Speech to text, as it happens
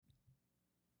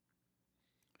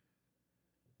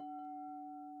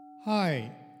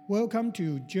Hi, welcome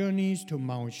to Journeys to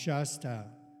Mount Shasta.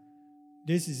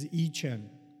 This is Yi-Chen.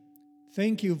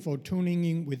 Thank you for tuning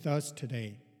in with us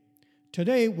today.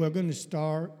 Today we're going to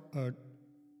start a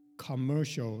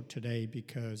commercial today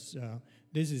because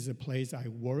this is a place I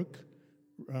work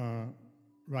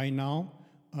right now.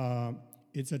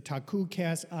 It's a Taku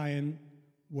cast iron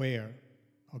ware.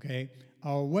 Okay,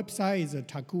 our website is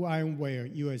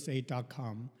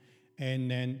takuironwareusa.com,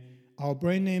 and then our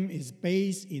brand name is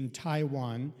based in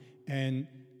Taiwan, and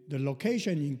the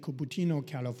location in Cupertino,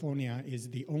 California is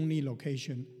the only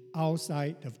location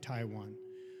outside of Taiwan.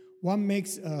 What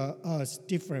makes us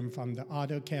different from the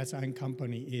other cast iron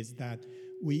company is that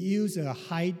we use a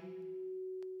high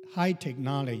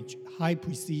technology, high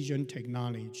precision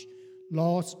technology,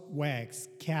 lost wax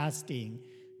casting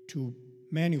to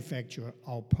manufacture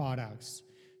our products.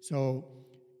 So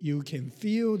you can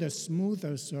feel the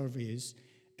smoother surface,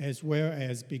 as well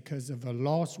as because of a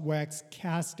lost wax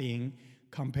casting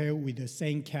compared with the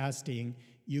same casting,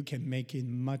 you can make it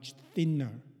much thinner,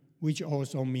 which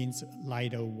also means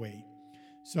lighter weight.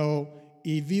 So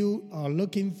if you are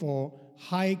looking for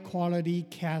high quality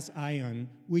cast iron,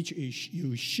 which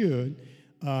you should,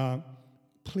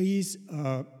 please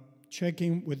check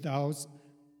in with us,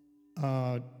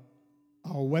 our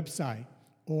website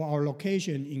or our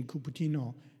location in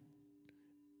Cupertino,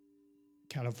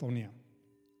 California.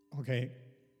 Okay,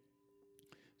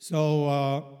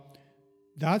 so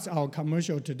that's our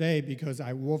commercial today because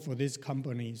I work for this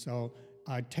company, so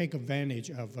I take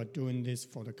advantage of doing this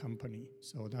for the company.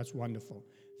 So that's wonderful.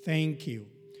 Thank you.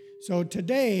 So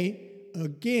today,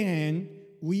 again,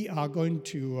 we are going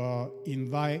to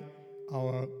invite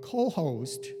our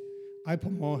co-host. I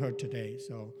promote her today,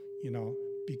 so,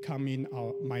 becoming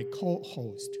my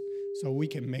co-host, so we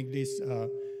can make this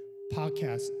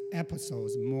podcast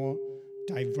episodes more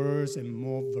diverse and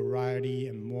more variety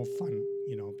and more fun,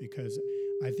 because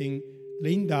I think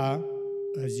Linda,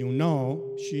 as you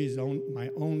know, she is my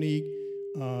only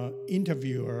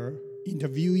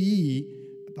interviewee,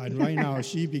 but right now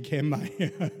she became my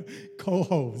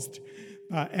co-host.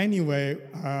 But anyway,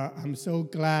 I'm so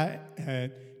glad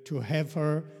to have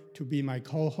her to be my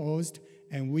co-host,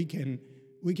 and we can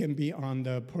be on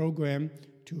the program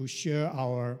to share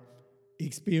our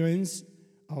experience,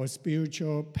 our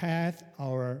spiritual path,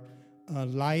 our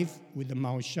life with the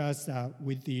Mount Shasta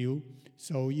with you,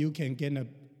 so you can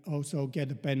also get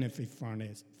a benefit from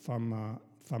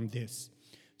this.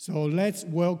 So let's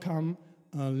welcome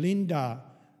Linda,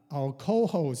 our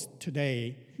co-host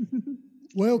today.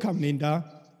 Welcome, Linda.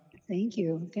 Thank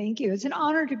you. It's an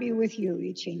honor to be with you,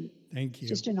 Yi-Chen. Thank you.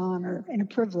 Just an honor and a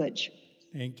privilege.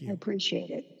 Thank you. I appreciate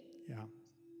it. Yeah.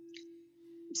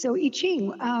 So,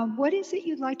 Yi-Chen, what is it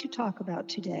you'd like to talk about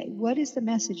today? What is the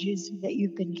messages that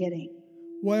you've been getting?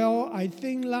 Well, I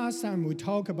think last time we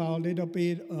talked about a little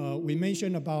bit, we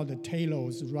mentioned about the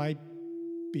talos right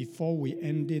before we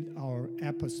ended our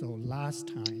episode last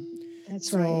time.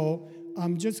 That's right. So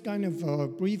I'm just kind of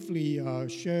briefly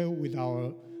share with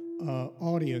our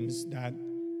audience that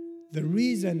the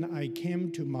reason I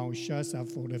came to Mount Shasta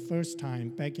for the first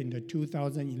time back in the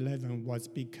 2011 was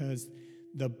because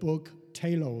the book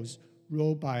Talos,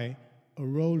 wrote by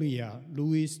Aurelia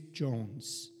Louis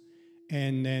Jones.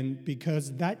 And then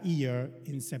because that year,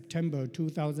 in September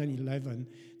 2011,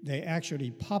 they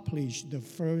actually published the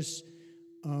first,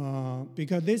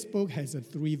 because this book has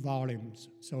 3 volumes.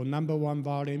 So number 1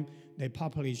 volume, they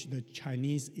published the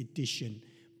Chinese edition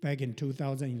back in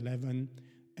 2011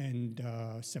 and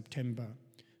September.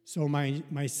 So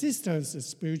my sister's a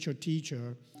spiritual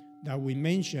teacher that we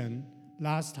mentioned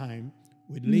last time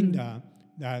with Linda,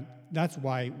 that's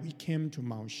why we came to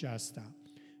Mount Shasta.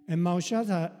 And Mount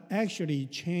Shasta actually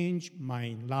changed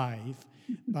my life,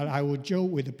 but I would joke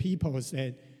with the people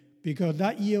said, because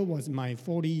that year was my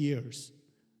 40 years,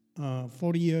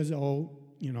 40 years old,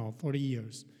 40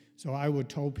 years. So I would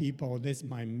tell people this is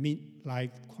my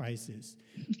midlife crisis.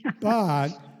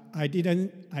 But I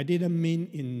didn't mean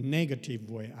in negative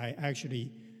way. I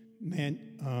actually meant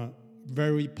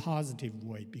very positive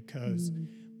way, because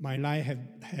my life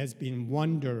has been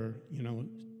wonder,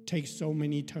 takes so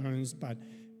many turns, but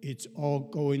it's all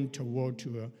going toward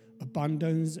to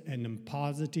abundance and then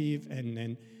positive and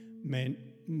then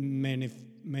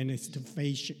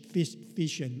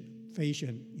manifestation,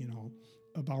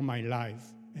 about my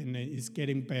life, and it's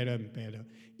getting better and better.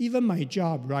 Even my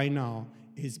job right now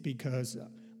is because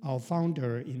our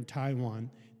founder in Taiwan,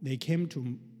 they came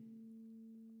to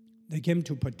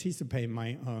participate in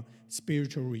my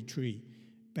spiritual retreat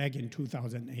back in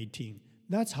 2018.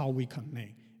 That's how we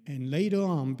connect. And later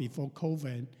on, before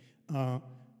COVID,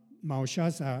 Mount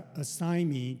Shasta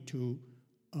assigned me to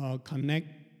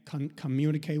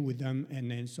communicate with them,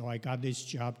 and then so I got this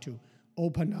job to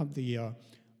open up the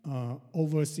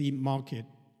overseas market,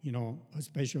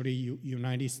 especially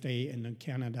United States and then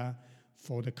Canada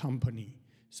for the company.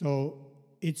 So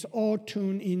it's all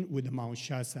tuned in with the Mount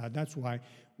Shasta. That's why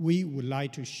we would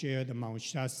like to share the Mount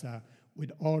Shasta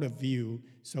with all of you,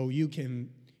 so you can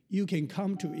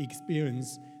come to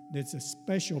experience there's a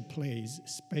special place,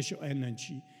 special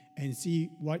energy, and see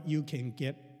what you can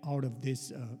get out of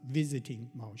this visiting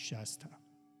Mount Shasta.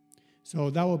 So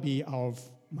that will be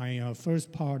my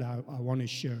first part I want to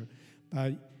share.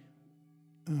 But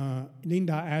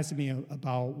Linda asked me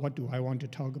about what do I want to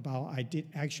talk about. I did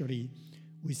actually,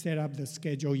 we set up the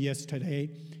schedule yesterday,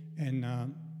 and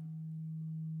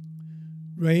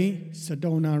Ray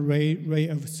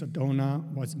of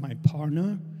Sedona was my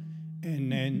partner,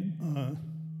 and then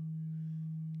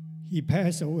he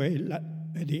passed away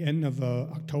at the end of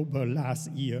October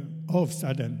last year. All of a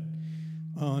sudden,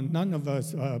 none of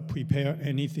us prepared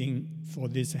anything for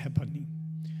this happening.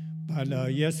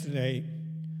 But yesterday,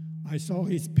 I saw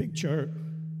his picture,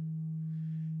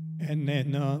 and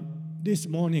then this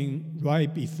morning,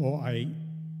 right before I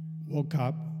woke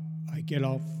up, I get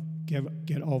off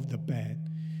the bed.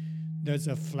 There's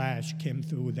a flash came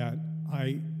through that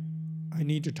I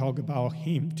need to talk about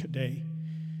him today,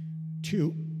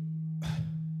 to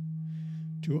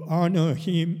honor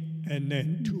him, and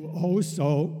then to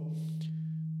also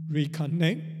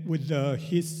reconnect with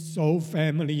his soul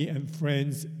family and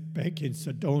friends back in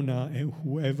Sedona, and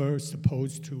whoever is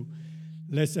supposed to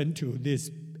listen to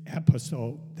this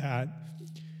episode, that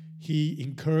he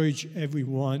encouraged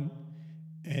everyone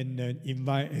and then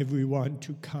invite everyone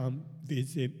to come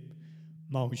visit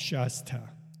Mount Shasta.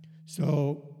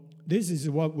 So this is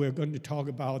what we're going to talk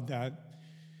about, that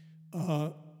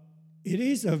it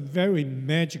is a very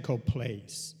magical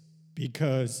place,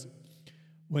 because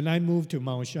when I moved to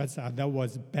Mount Shasta, that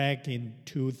was back in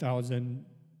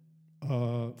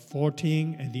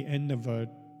 2014, at the end of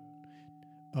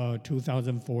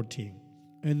 2014.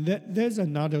 And there's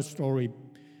another story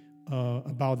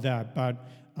about that, but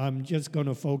I'm just going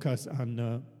to focus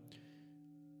on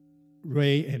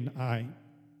Ray and I.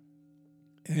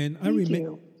 And I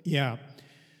remember, yeah.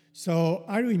 So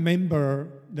I remember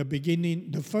the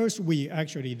first week of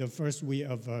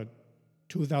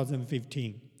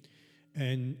 2015,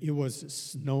 and it was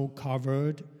snow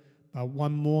covered. But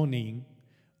one morning,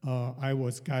 I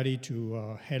was guided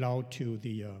to head out to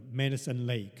the Medicine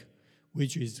Lake,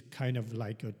 which is kind of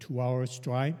like a 2-hour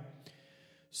drive.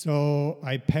 So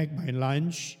I packed my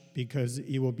lunch because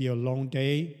it will be a long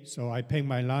day. So I packed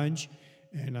my lunch,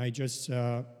 and I just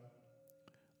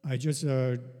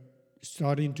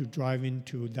starting to drive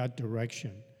into that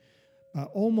direction. But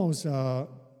almost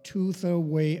 2/3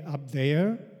 way up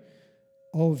there,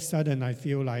 all of a sudden I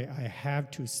feel like I have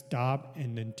to stop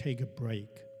and then take a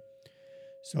break.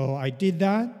 So I did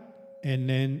that, and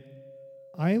then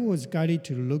I was guided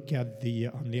to look at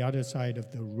on the other side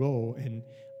of the road, and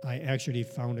I actually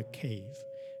found a cave.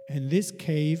 And this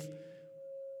cave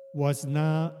was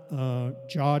not a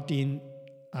Jardine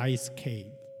Ice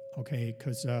Cave, okay?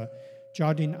 Because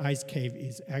Jardine Ice Cave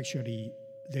is actually,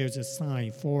 there's a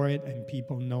sign for it, and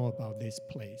people know about this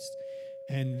place.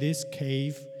 And this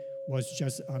cave was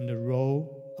just on the road,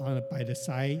 by the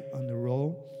side on the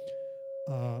road.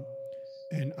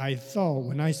 And I thought,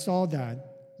 when I saw that,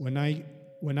 when I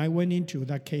went into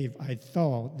that cave, I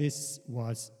thought this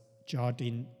was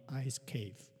Jardine Ice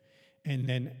Cave. And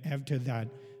then after that,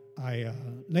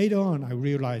 later on, I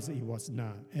realized it was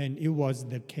not. And it was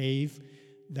the cave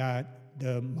that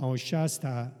the Mount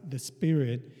Shasta, the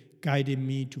spirit, guided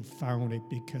me to find it,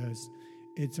 because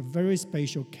it's a very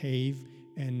special cave.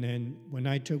 And then when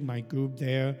I took my group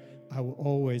there, I would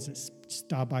always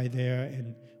stop by there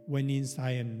and went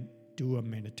inside and do a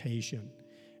meditation.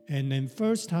 And then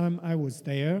first time I was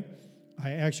there,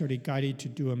 I actually guided to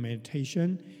do a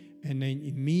meditation, and then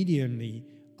immediately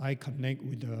I connect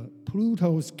with the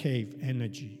Pluto's cave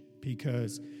energy,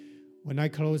 because when I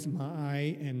close my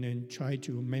eye and then try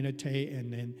to meditate,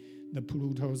 and then the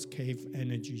Pluto's cave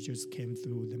energy just came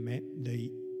through, the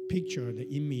picture, the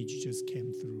image just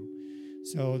came through.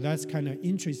 So that's kind of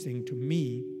interesting to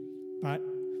me. But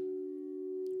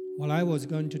what I was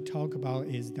going to talk about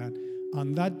is that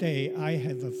on that day, I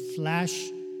have a flash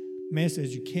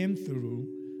message came through.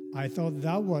 I thought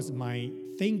that was my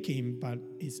thinking, but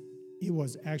it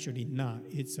was actually not.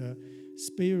 It's a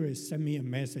spirit sent me a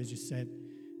message, said,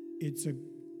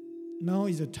 now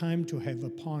is a time to have a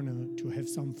partner, to have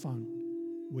some fun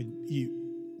with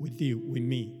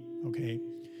me, okay?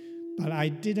 But I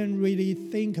didn't really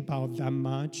think about that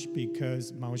much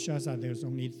because Mount Shasta, there's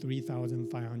only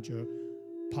 3,500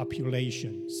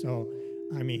 population. So,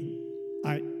 I mean,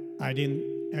 I didn't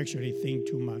actually think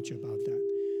too much about that.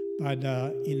 But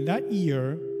in that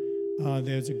year,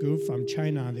 there's a group from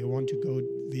China, they want to go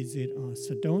visit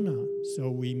Sedona. So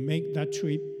we make that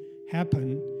trip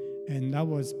happen. And that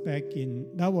was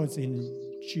in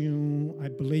June, I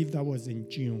believe that was in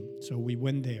June. So we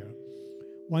went there.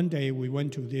 One day we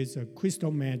went to this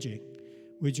Crystal Magic,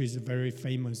 which is a very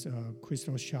famous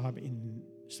crystal shop in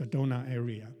Sedona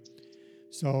area.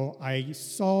 So I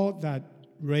saw that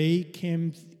Ray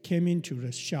came into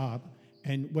the shop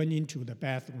and went into the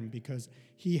bathroom because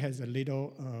he has a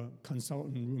little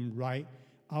consultant room right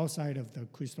outside of the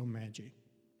Crystal Magic.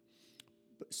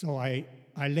 So I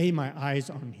lay my eyes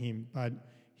on him, but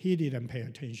he didn't pay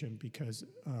attention because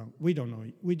we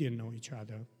didn't know each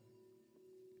other.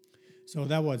 So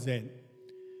that was it.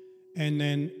 And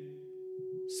then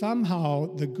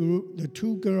somehow the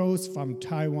two girls from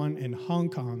Taiwan and Hong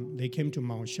Kong, they came to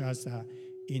Mount Shasta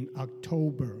in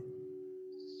October.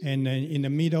 And then in the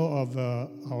middle of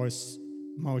our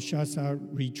Mount Shasta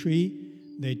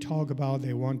retreat, they talk about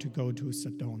they want to go to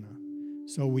Sedona.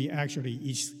 So we actually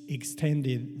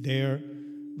extended their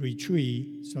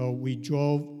retreat. So we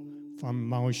drove from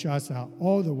Mount Shasta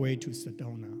all the way to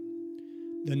Sedona.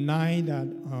 The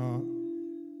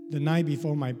night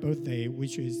before my birthday,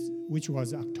 which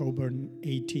was October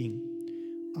 18,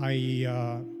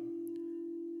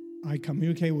 I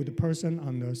communicate with the person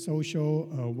on the social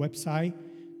website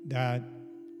that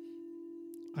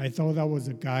I thought that was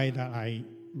a guy that I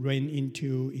ran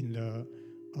into in the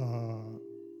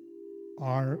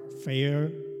art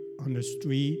fair on the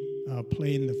street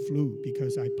playing the flute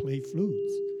because I play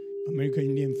flutes, American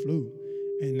Indian flute.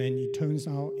 And then it turns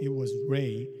out it was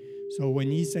Ray. So when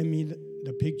he sent me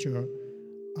the picture,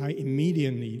 I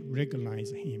immediately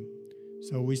recognized him.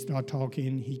 So we start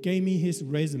talking. He gave me his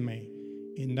resume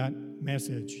in that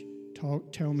message,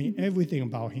 tell me everything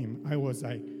about him. I was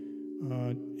like,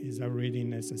 is that really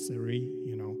necessary?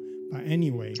 But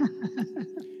anyway,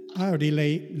 I already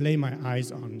lay my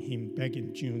eyes on him back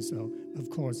in June, so of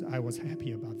course I was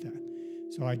happy about that.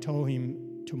 So I told him,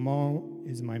 tomorrow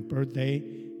is my birthday,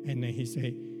 and then he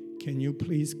said, can you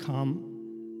please come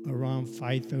around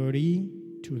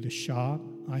 5:30 to the shop?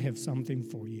 I have something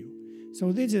for you.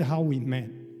 So this is how we met.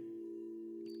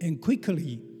 And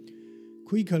quickly,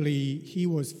 he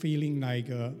was feeling like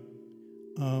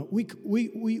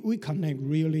we connect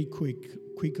really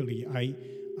quickly.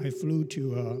 I flew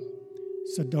to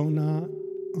Sedona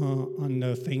on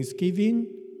the Thanksgiving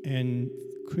and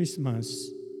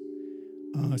Christmas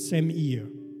same year,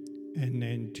 and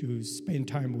then to spend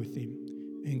time with him.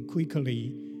 And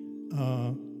quickly,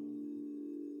 I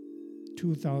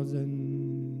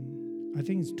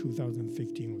think it's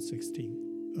 2015 or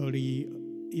 16, early,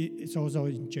 it's also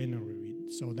in January,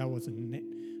 so that was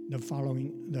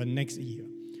the next year.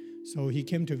 So he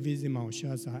came to visit Mount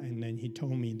Shasta, and then he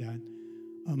told me that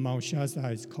Mount Shasta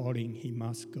is calling, he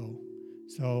must go.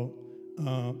 So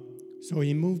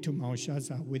he moved to Mount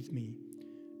Shasta with me.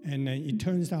 And then it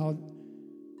turns out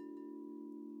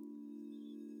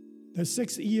the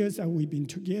 6 years that we've been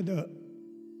together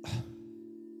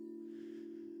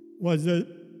was the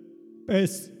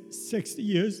best 6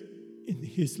 years in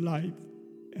his life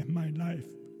and my life.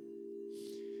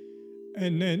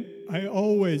 And then I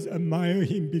always admire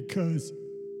him because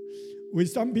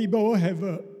with some people have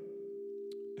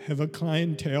a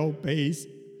clientele base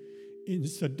in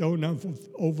Sedona for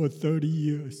over 30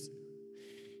 years.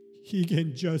 He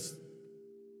can just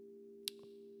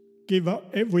give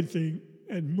up everything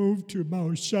and move to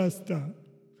Mount Shasta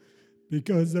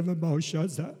because of Mount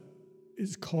Shasta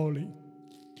is calling.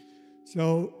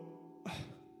 So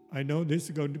I know this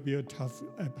is going to be a tough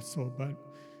episode, but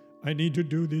I need to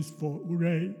do this for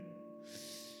Ray.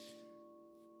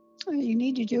 You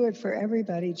need to do it for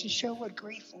everybody to show what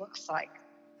grief looks like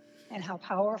and how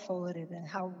powerful it is and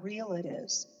how real it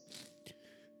is.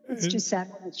 It's just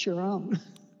sad when it's your own.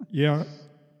 Yeah.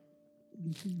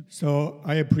 So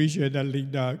I appreciate that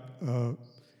Linda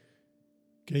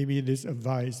gave me this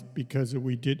advice because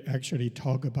we did actually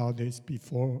talk about this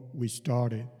before we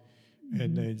started. Mm-hmm.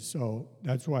 And then so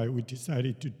that's why we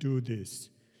decided to do this.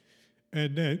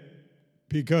 And then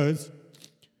because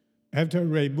after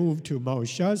Ray moved to Mount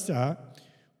Shasta,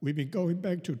 we've been going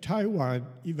back to Taiwan,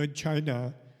 even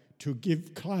China, to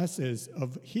give classes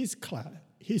of his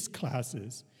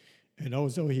classes. And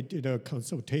also he did a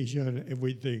consultation and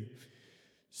everything.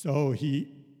 So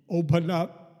he opened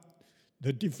up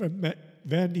the different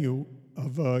venue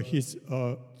of his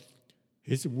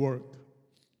work.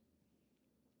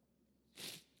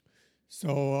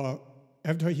 So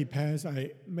after he passed, I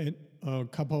met a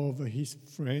couple of his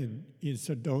friends in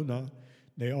Sedona.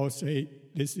 They all say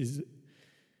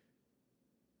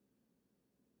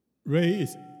Ray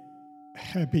is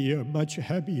happier, much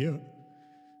happier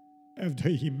after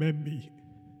he met me.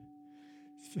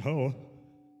 So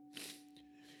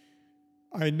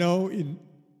I know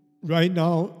right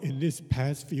now in this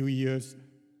past few years,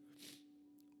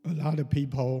 a lot of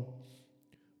people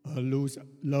lose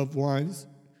loved ones,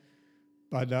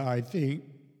 but I think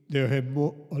there have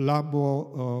a lot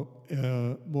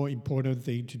more important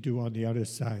thing to do on the other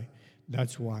side.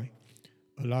 That's why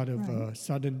a lot of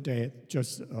sudden death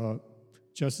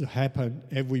just happen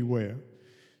everywhere.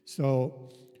 So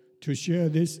to share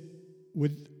this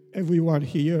with everyone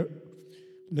here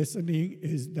listening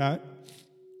is that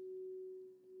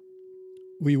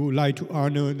we would like to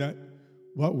honor that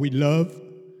what we love,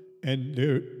 and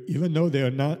even though they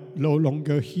are no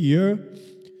longer here,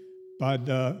 but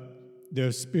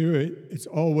their spirit is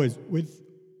always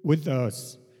with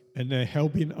us, and they're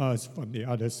helping us from the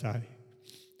other side.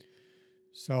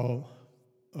 So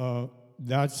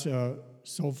that's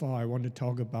so far I want to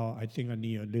talk about. I think I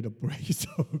need a little break.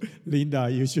 So Linda,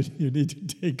 you need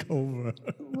to take over.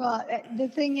 Well, the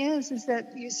thing is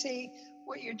that you see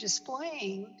what you're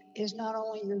displaying is not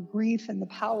only your grief and the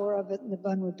power of it and the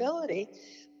vulnerability,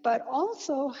 but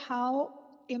also how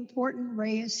important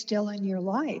Ray is still in your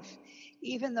life.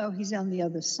 Even though he's on the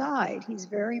other side, he's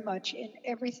very much in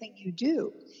everything you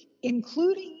do,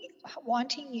 including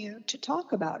wanting you to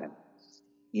talk about him,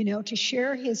 to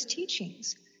share his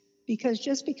teachings. Because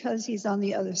just because he's on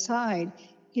the other side,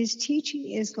 his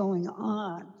teaching is going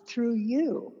on through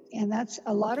you. And that's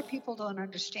a lot of people don't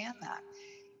understand that.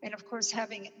 And of course,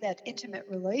 having that intimate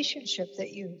relationship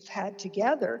that you've had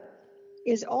together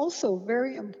is also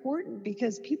very important,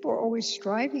 because people are always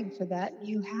striving for that.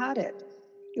 You had it.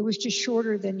 It was just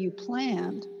shorter than you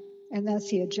planned. And that's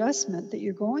the adjustment that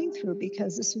you're going through,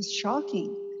 because this was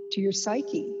shocking to your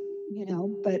psyche,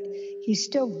 but he's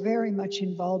still very much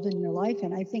involved in your life.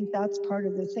 And I think that's part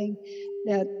of the thing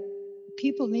that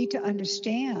people need to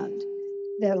understand,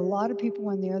 that a lot of people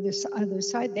on the other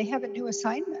side, they have a new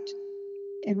assignment.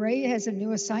 And Ray has a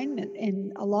new assignment,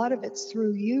 and a lot of it's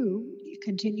through you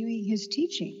continuing his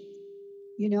teaching,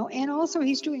 and also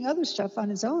he's doing other stuff on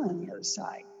his own on the other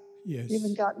side. Yes. We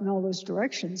haven't gotten all those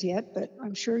directions yet, but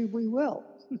I'm sure we will.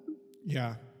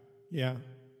 Yeah.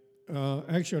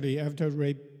 Actually, after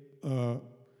Ray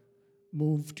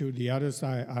moved to the other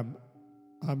side,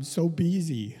 I'm so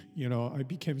busy. I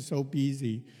became so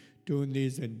busy doing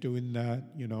this and doing that.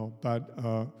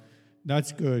 But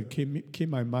that's good. Keep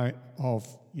my mind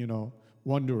off.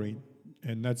 Wondering,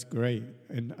 and that's great.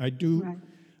 And I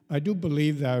do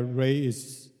believe that Ray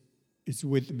is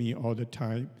with me all the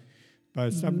time.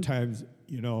 But sometimes,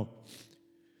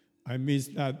 I miss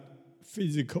that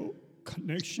physical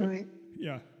connection. Right.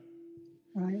 Yeah.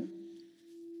 Right.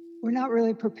 We're not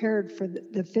really prepared for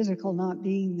the physical not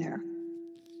being there.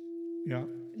 Yeah.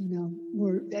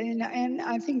 And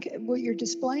I think what you're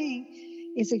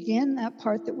displaying is, again, that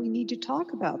part that we need to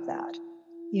talk about that,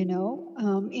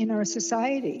 in our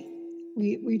society.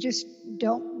 We just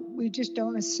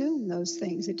don't assume those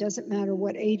things. It doesn't matter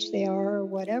what age they are or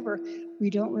whatever. We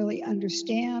don't really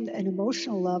understand at an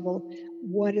emotional level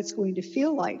what it's going to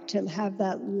feel like to have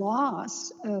that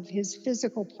loss of his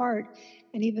physical part.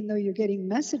 And even though you're getting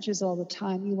messages all the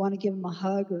time, you want to give him a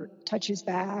hug or touch his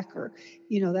back or,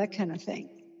 that kind of thing.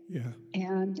 Yeah.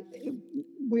 And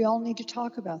we all need to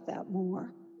talk about that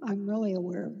more. I'm really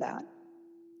aware of that.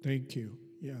 Thank you.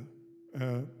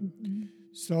 Yeah.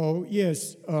 So,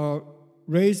 yes,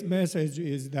 Ray's message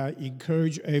is that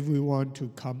encourage everyone to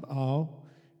come out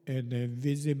and then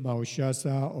visit Mount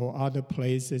Shasta or other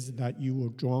places that you were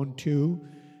drawn to,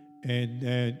 and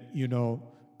then,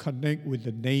 connect with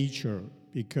the nature,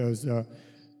 because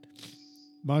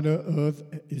Mother Earth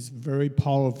is very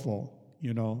powerful,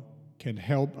 can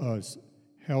help us,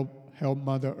 help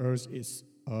Mother Earth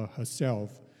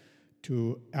herself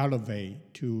to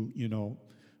elevate, to,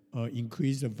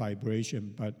 increase the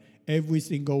vibration. But every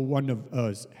single one of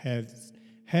us has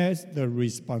the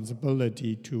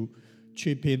responsibility to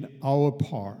chip in our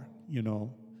part,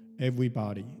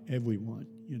 everybody, everyone,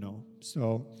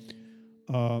 So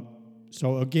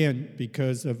again,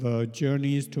 because of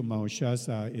journeys to Mount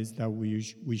Shasta, is that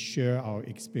we share our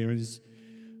experience,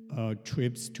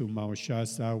 trips to Mount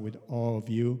Shasta with all of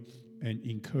you, and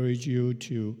encourage you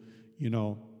to,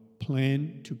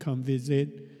 plan to come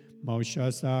visit Mount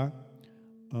Shasta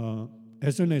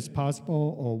as soon as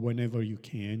possible or whenever you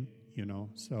can,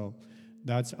 So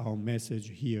that's our message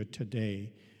here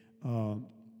today.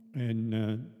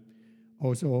 And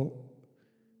also,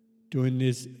 doing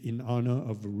this in honor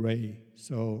of Ray.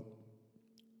 So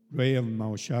Ray of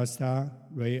Mount Shasta,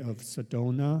 Ray of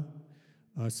Sedona,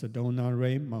 Sedona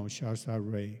Ray, Mount Shasta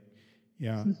Ray.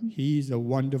 Yeah, he's a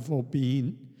wonderful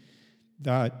being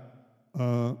that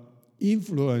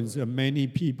influenced many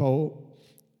people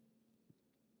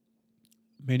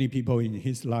in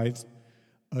his life,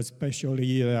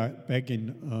 especially back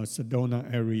in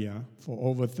Sedona area for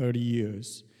over 30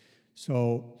 years.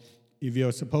 So if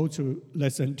you're supposed to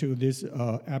listen to this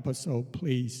episode,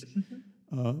 please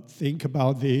think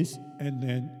about this and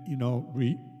then,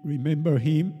 remember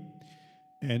him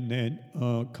and then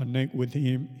connect with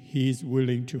him. He's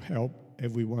willing to help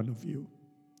every one of you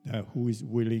who is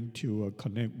willing to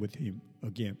connect with him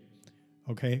again.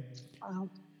 Okay?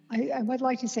 I would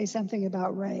like to say something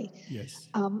about Ray. Yes.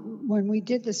 When we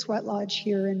did the sweat lodge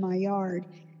here in my yard,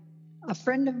 a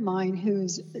friend of mine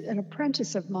who's an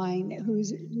apprentice of mine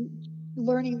who's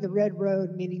learning the Red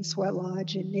Road, meaning sweat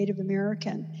lodge and Native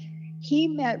American, he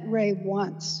met Ray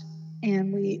once,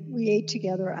 and we ate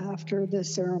together after the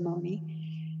ceremony.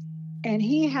 And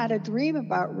he had a dream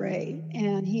about Ray,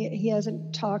 and he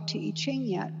hasn't talked to I Ching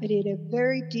yet, but he had a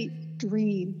very deep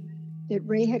dream that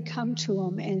Ray had come to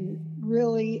him and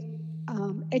really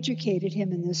educated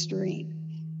him in this dream.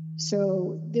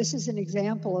 So this is an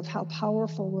example of how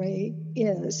powerful Ray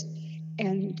is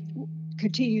and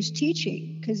continues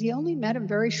teaching, because he only met him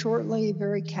very shortly,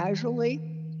 very casually,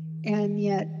 and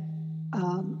yet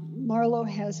Marlo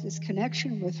has this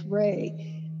connection with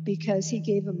Ray because he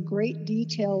gave him great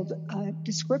detailed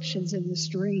descriptions in this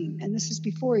dream. And this is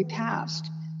before he passed.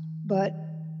 But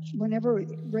whenever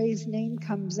Ray's name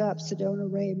comes up,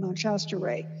 Sedona Ray, Mount Shasta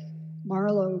Ray,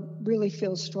 Marlo really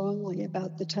feels strongly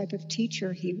about the type of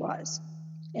teacher he was.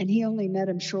 And he only met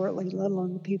him shortly, let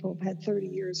alone the people who've had 30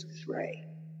 years with Ray.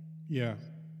 Yeah,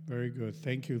 very good.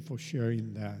 Thank you for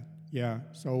sharing that. Yeah,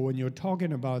 so when you're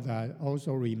talking about that,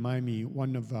 also remind me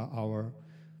one of our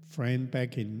friend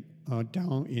back in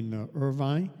down in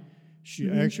Irvine.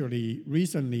 She actually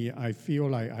recently, I feel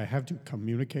like I have to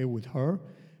communicate with her,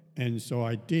 and so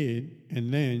I did.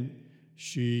 And then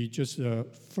she just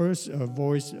first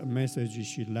voice message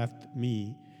she left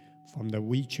me from the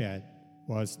WeChat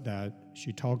was that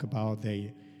she talked about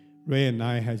Ray and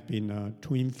I has been a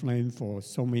twin flame for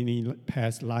so many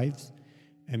past lives,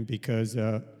 and because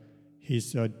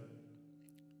his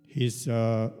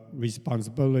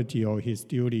responsibility or his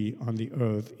duty on the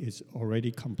earth is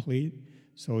already complete,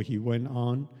 so he went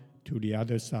on to the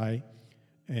other side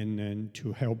and then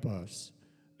to help us.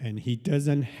 And he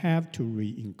doesn't have to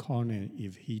reincarnate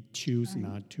if he chooses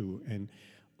not to. And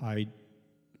I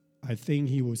think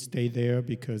he will stay there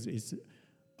because it's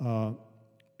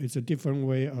a different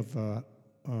way of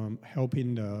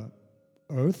helping the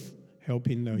earth,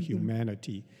 helping the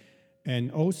humanity.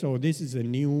 And also, this is a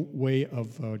new way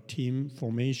of team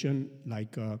formation.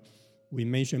 Like we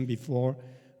mentioned before,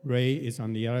 Ray is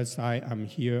on the other side, I'm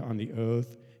here on the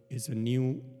earth. It's a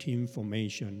new team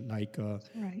formation. Like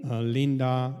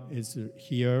Linda is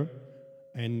here,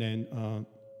 and then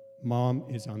Mom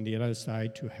is on the other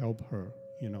side to help her,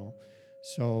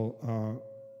 So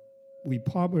we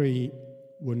probably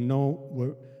will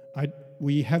know,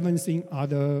 we haven't seen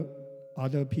other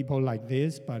people like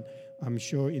this, but I'm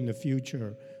sure in the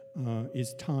future,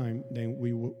 it's time then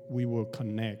we will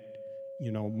connect,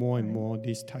 more and more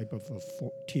this type of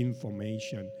team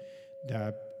formation,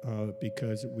 that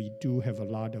because we do have a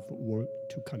lot of work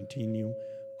to continue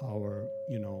our,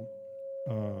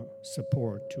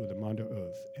 support to the Mother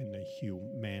Earth and the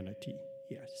humanity.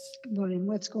 Yes. But in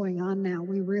what's going on now,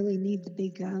 we really need the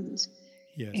big guns.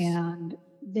 Yes. And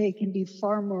they can be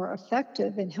far more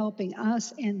effective in helping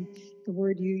us. And the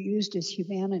word you used is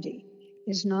humanity.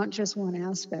 Is not just one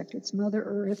aspect. It's Mother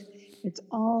Earth. It's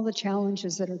all the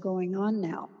challenges that are going on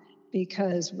now,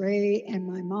 because Ray and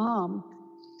my mom,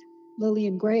 Lily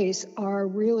and Grace, are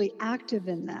really active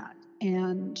in that,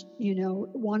 and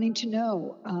wanting to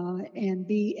know and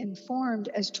be informed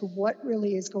as to what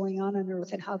really is going on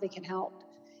Earth and how they can help.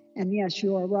 And yes,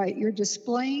 you are right. You're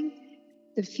displaying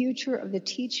the future of the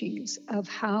teachings of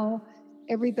how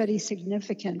everybody's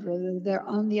significant, whether they're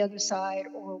on the other side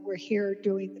or we're here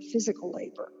doing the physical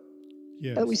labor.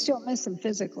 Yes. But we still miss them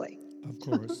physically. Of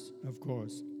course.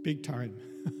 Big time.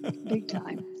 Big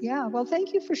time. Yeah, well,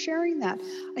 thank you for sharing that.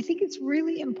 I think it's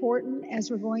really important as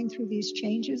we're going through these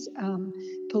changes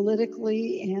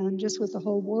politically and just with the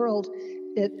whole world,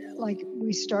 that, like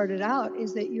we started out,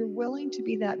 is that you're willing to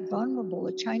be that vulnerable.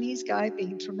 A Chinese guy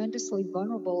being tremendously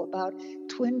vulnerable about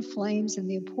twin flames and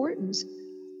the importance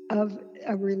of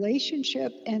a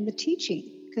relationship and the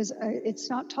teaching, because it's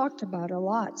not talked about a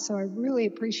lot. So I really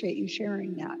appreciate you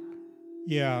sharing that.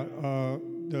 Yeah,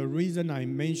 the reason I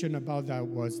mentioned about that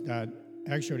was that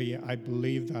actually I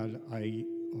believe that I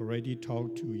already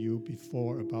talked to you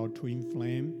before about twin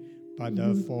flame, but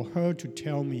for her to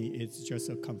tell me, it's just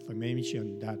a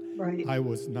confirmation that Right. I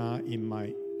was not in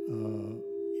my,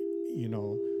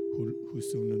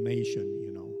 hallucination,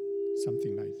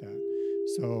 something like that.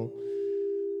 So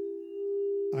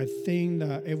I think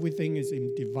that everything is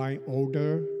in divine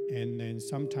order, and then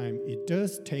sometimes it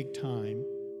does take time,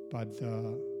 but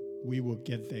we will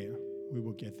get there. We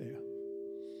will get there.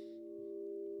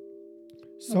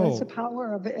 Well, that's the So,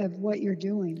 power of what you're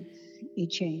doing, I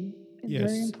Ching. Very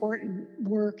yes, important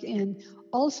work. And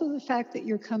also the fact that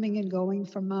you're coming and going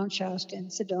from Mount Shasta and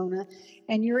Sedona,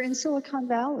 and you're in Silicon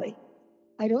Valley.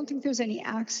 I don't think there's any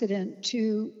accident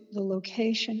to the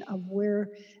location of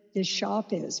where this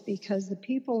shop is, because the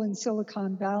people in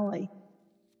Silicon Valley,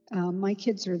 my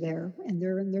kids are there and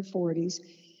they're in their 40s,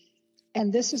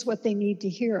 and this is what they need to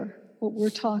hear. What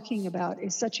we're talking about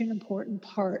is such an important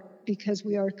part, because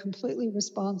we are completely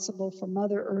responsible for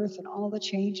Mother Earth and all the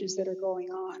changes that are going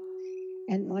on.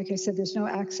 And like I said, there's no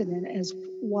accident as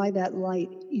why that light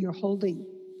you're holding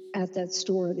at that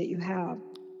store that you have.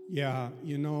 yeah,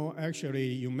 actually,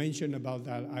 you mentioned about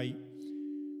that.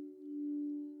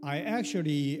 I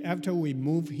actually, after we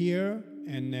moved here,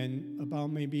 and then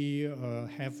about maybe a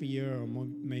half a year or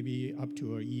maybe up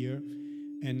to a year,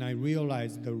 and I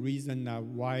realized the reason that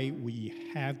why we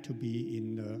have to be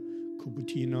in the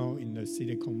Cupertino in the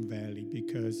Silicon Valley,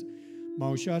 because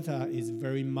Mount Shasta is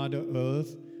very Mother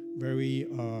Earth, very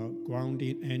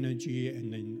grounding energy,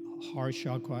 and then heart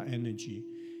chakra energy.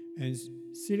 And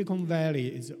Silicon Valley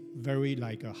is very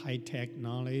like a high-tech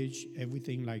knowledge,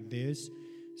 everything like this.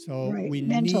 So Right. we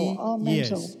Mental, need, all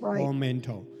mental, yes, right. all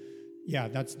mental. Yeah,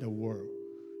 that's the word.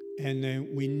 And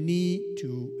then we need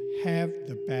to have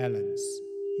the balance,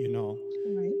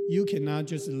 Right. You cannot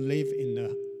just live in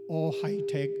the all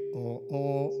high-tech or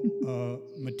all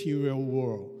material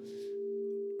world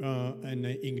and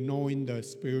then ignoring the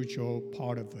spiritual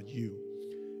part of you.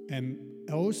 And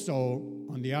also,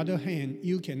 on the other hand,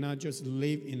 you cannot just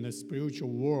live in the spiritual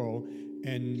world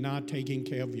and not taking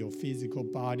care of your physical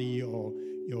body or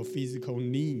your physical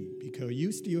need, because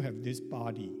you still have this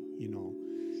body.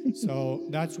 So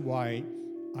that's why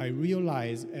I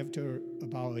realized after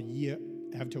about a year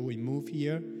after we moved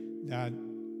here that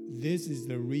this is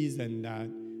the reason that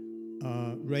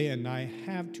Ray and I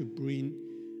have to be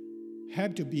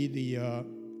the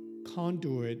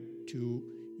conduit to,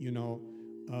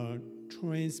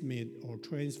 transmit or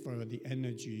transfer the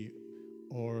energy,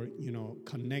 or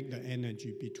connect the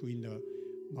energy between the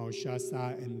Mount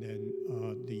Shasta and then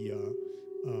the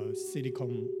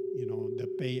Silicon, the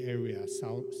Bay Area,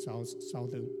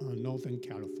 southern, Northern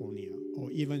California,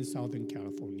 or even Southern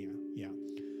California. Yeah.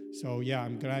 So yeah,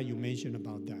 I'm glad you mentioned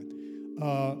about that.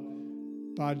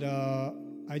 But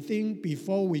I think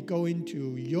before we go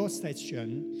into your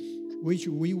section, which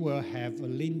we will have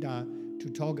Linda to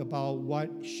talk about what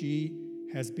she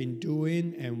has been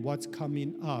doing and what's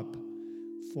coming up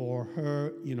for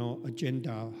her,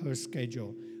 agenda, her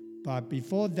schedule. But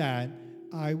before that,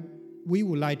 we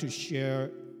would like to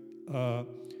share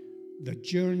the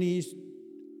journeys,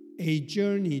 a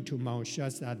journey to Mount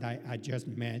Shasta that I just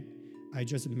made,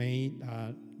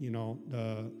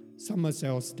 the summer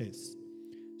solstice.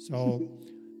 So,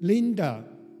 Linda,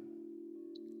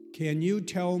 can you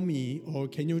tell me, or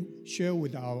can you share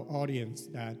with our audience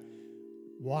that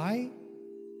why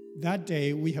that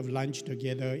day we have lunch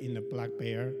together in the Black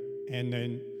Bear, and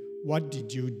then what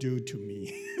did you do to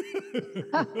me?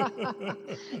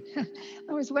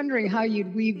 I was wondering how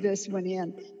you'd weave this one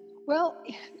in. Well,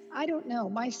 I don't know.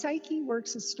 My psyche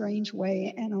works a strange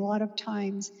way, and a lot of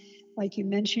times, like you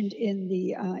mentioned in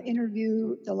the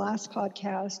interview, the last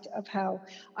podcast, of how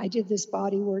I did this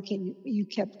body work, and you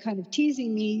kept kind of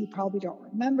teasing me. You probably don't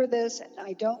remember this, and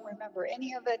I don't remember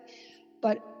any of it.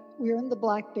 But we're in the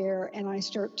Black Bear, and I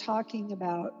start talking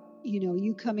about,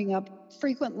 you coming up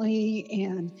frequently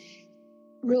and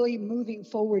really moving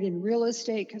forward in real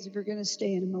estate, because if you're going to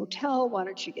stay in a motel, why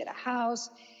don't you get a house?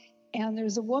 And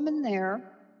there's a woman there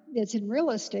that's in real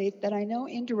estate that I know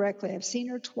indirectly. I've seen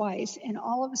her twice, and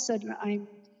all of a sudden I'm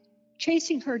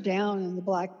chasing her down in the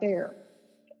Black Bear,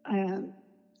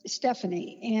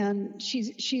 Stephanie, and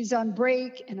she's on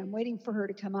break, and I'm waiting for her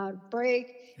to come out of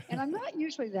break. And I'm not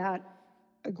usually that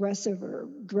aggressive or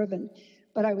driven,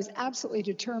 but I was absolutely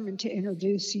determined to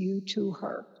introduce you to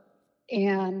her,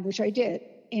 and which I did.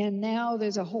 And now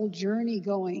there's a whole journey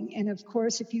going. And of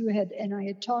course, if you had, and I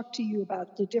had talked to you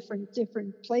about the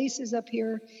different places up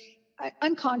here,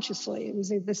 unconsciously, it was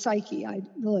the psyche. I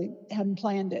really hadn't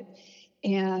planned it.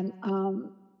 And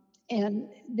And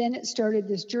then it started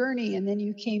this journey, and then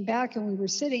you came back and we were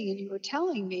sitting and you were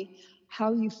telling me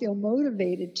how you feel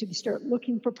motivated to start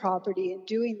looking for property and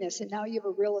doing this. And now you have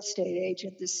a real estate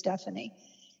agent, this Stephanie.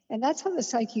 And that's how the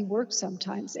psyche works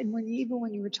sometimes. And even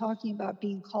when you were talking about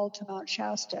being called to Mount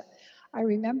Shasta, I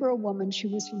remember a woman, she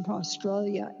was from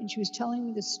Australia, and she was telling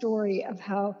me the story of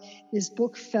how this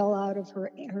book fell out of her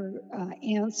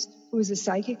aunt's, who was a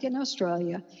psychic in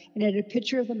Australia, and it had a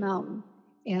picture of the mountain.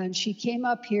 And she came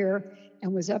up here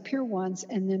and was up here once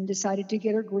and then decided to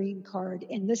get her green card.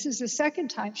 And this is the second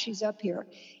time she's up here.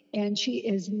 And she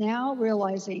is now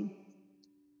realizing,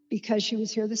 because she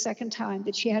was here the second time,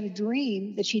 that she had a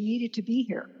dream that she needed to be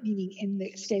here, meaning in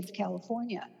the state of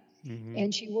California. Mm-hmm.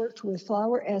 And she worked with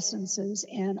flower essences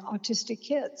and autistic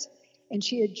kids. And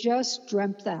she had just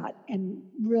dreamt that and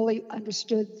really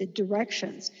understood the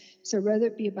directions. So whether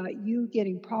it be about you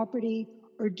getting property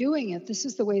or doing it, this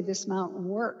is the way this mountain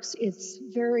works. It's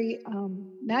very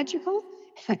magical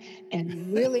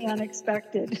and really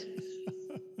unexpected.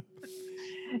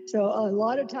 So a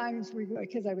lot of times,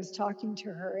 because I was talking to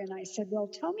her and I said, well,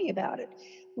 tell me about it.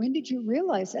 When did you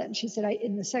realize that? And she said,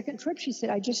 in the second trip, she said,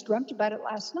 I just dreamt about it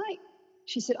last night.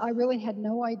 She said, I really had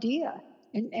no idea.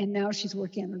 And now she's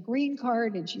working on her green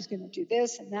card and she's going to do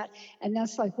this and that. And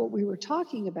that's like what we were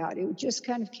talking about. It just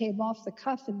kind of came off the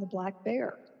cuff in the Black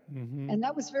Bear. Mm-hmm. And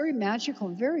that was very magical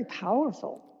and very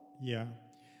powerful. Yeah.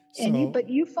 But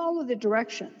you follow the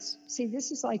directions. See,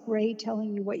 this is like Ray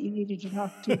telling you what you needed to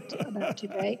talk about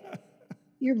today.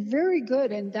 You're very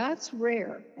good, and that's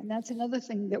rare. And that's another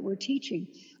thing that we're teaching.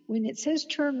 When it says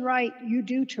turn right, you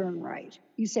do turn right.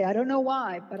 You say, I don't know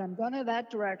why, but I'm going to that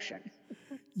direction.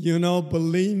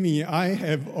 Believe me, I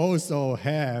have also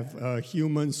have a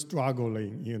human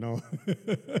struggling,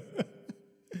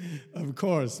 Of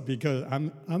course, because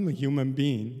I'm a human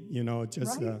being,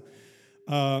 just...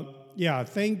 Right. Yeah,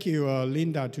 thank you,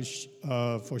 Linda,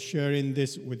 for sharing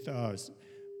this with us.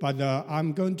 But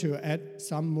I'm going to add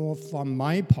some more from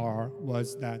my part.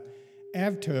 Was that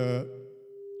after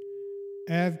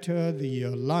the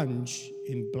lunch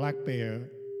in Black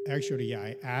Bear, actually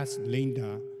I asked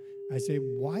Linda, I said,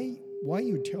 why are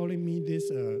you telling me this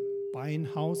buying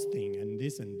house thing and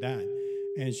this and that?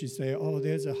 And she said, oh,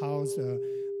 there's a house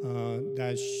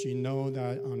that she know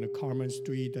that on the Carmen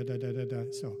Street,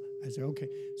 So I said, okay,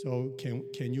 so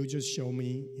can you just show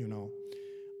me,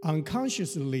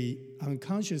 Unconsciously,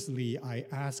 I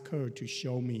asked her to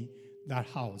show me that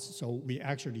house. So we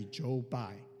actually drove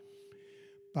by.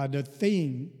 But the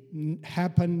thing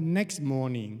happened next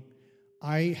morning.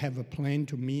 I have a plan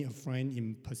to meet a friend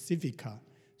in Pacifica.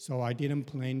 So I didn't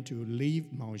plan to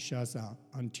leave Mount Shasta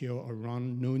until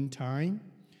around noontime.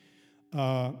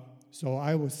 So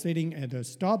I was sitting at a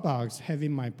Starbucks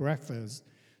having my breakfast.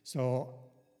 So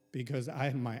because I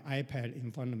had my iPad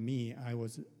in front of me,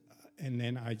 and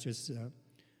then I just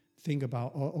think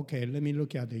about, okay, let me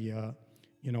look at the,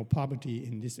 property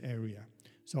in this area.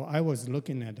 So I was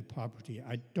looking at the property.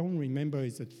 I don't remember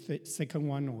it's the second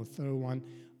one or third one.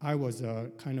 I was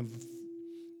kind of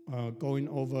going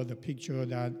over the picture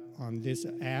that on this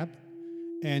app,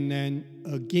 and then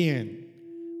again,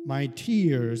 my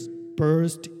tears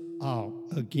burst out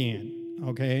again.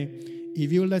 Okay.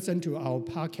 If you listen to our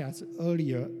podcast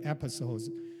earlier episodes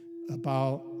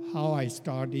about how I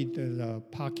started the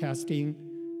podcasting,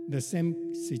 the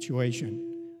same situation.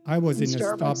 I was in a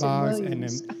Starbucks and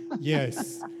then,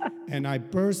 yes, and I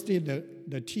bursted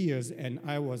the tears and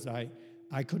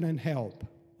I couldn't help,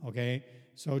 okay?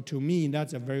 So to me,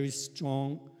 that's a very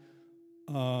strong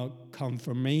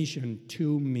confirmation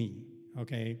to me,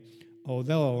 okay?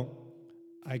 Although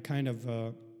I kind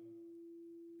of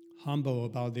humble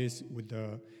about this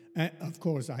of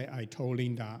course, I told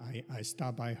Linda, I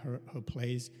stopped by her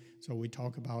place, so we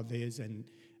talk about this, and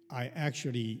I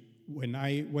actually, when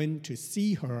I went to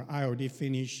see her, I already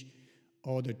finished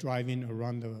all the driving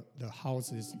around the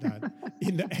houses that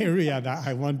in the area that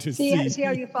I want to see. See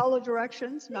how you follow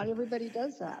directions? Not everybody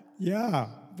does that. Yeah,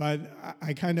 but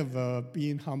I kind of,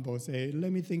 being humble, say,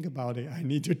 let me think about it. I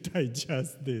need to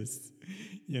digest this,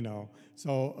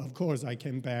 So, of course, I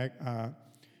came back.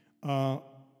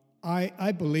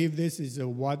 I believe this is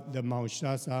what the Mount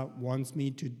Shasta wants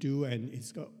me to do, and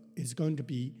it's going to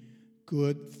be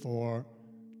good for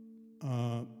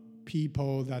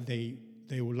people that they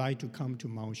would like to come to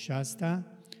Mount Shasta.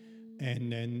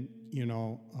 And then,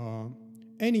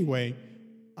 anyway,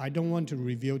 I don't want to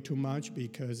reveal too much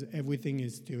because everything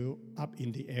is still up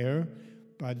in the air,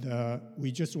 but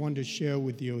we just want to share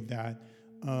with you that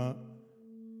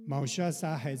Mount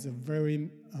Shasta has a very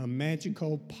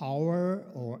magical power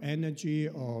or energy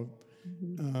or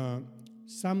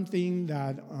something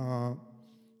that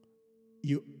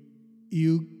you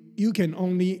you can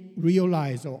only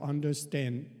realize or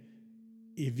understand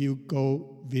if you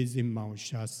go visit Mount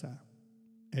Shasta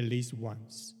at least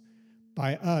once.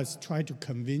 By us try to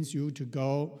convince you to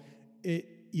go,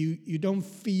 you don't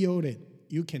feel it.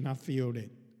 You cannot feel it.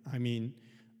 I mean,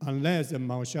 unless the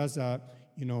Mount Shasta,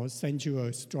 send you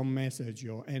a strong message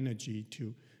or energy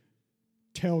to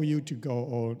tell you to go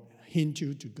or hint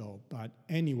you to go. But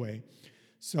anyway,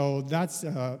 so that's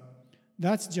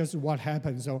just what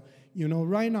happened. So,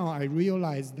 right now I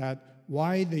realize that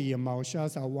why the Mount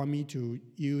Shasta want me to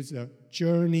use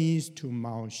journeys to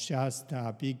Mount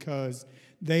Shasta, because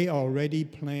they already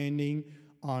planning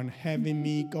on having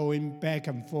me going back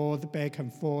and forth,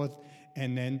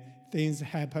 and then things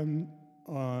happen,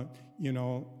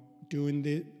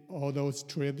 doing all those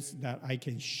trips that I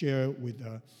can share with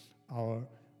our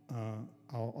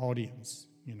audience,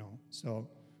 So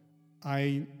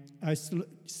I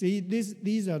see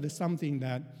these are something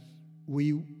that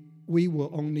we will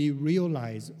only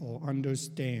realize or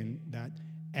understand that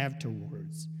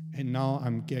afterwards. And now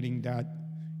I'm getting that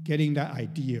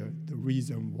idea, the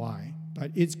reason why.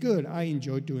 But it's good. I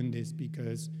enjoy doing this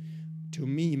because to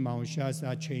me, Mount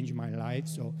Shasta changed my life.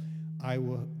 So I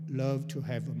would love to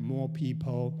have more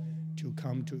people to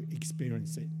come to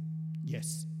experience it.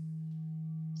 Yes.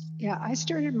 Yeah, I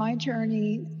started my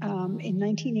journey in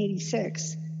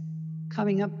 1986,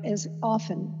 coming up as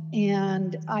often,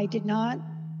 and I did not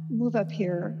move up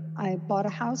here. I bought a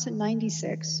house in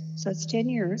 96, so that's 10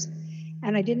 years,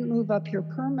 and I didn't move up here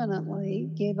permanently,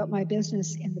 gave up my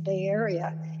business in the Bay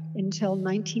Area until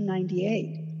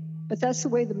 1998. But that's the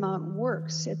way the mountain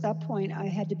works. At that point, I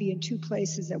had to be in two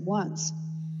places at once,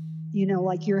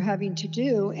 like you're having to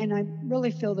do, and I really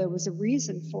feel there was a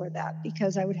reason for that,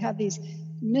 because I would have these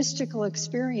mystical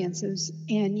experiences,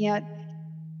 and yet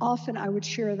often I would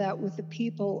share that with the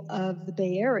people of the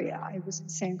Bay Area. I was in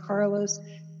San Carlos,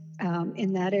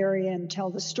 in that area, and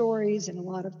tell the stories, and a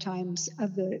lot of times I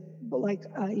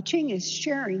Ching is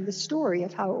sharing the story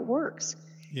of how it works.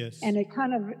 Yes. And it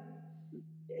kind of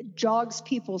jogs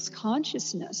people's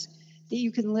consciousness that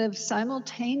you can live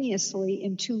simultaneously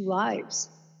in two lives,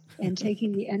 and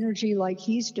taking the energy like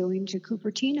he's doing to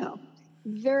Cupertino.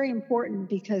 Very important,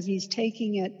 because he's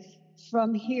taking it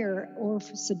from here or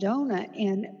from Sedona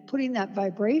and putting that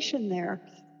vibration there,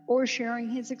 or sharing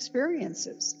his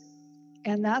experiences.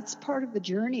 And that's part of the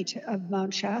journey of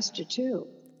Mount Shasta too.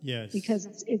 Yes.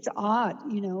 Because it's odd,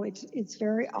 it's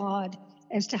very odd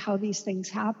as to how these things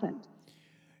happen.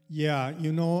 Yeah,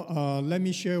 let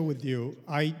me share with you.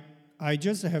 I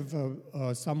just have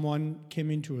someone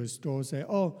came into a store, say,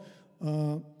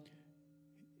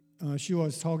 she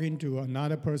was talking to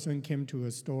another person, came to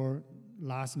a store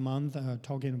last month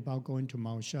talking about going to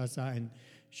Mount Shasta, and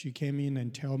she came in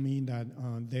and tell me that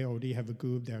they already have a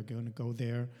group, they're going to go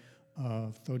there,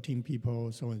 13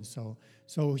 people, so and so.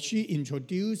 So she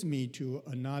introduced me to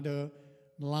another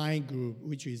line group,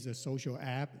 which is a social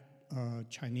app,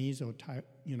 Chinese or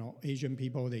Asian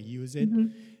people, they use it. Mm-hmm.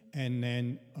 And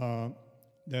then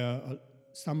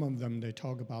some of them, they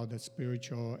talk about the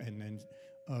spiritual, and then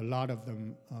a lot of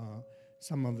them,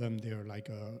 some of them, they're like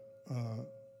a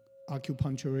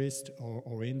acupuncturist or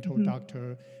oriental mm-hmm.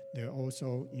 doctor. They're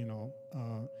also,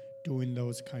 doing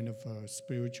those kind of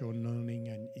spiritual learning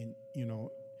and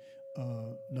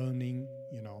learning,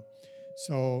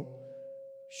 So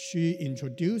she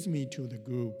introduced me to the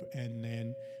group, and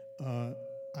then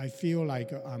I feel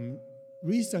like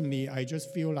recently I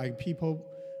just feel like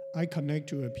I connect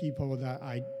to people that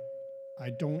I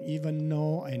don't even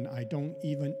know, and I don't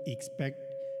even expect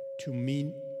to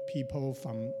meet people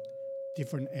from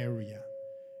different area.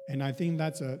 And I think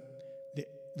that's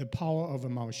the power of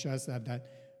Mount Shasta, that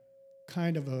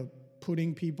kind of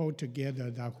putting people together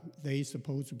that they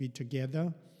supposed to be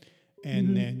together. And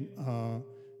mm-hmm. then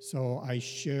so I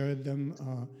share them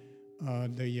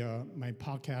my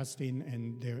podcasting,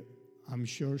 and I'm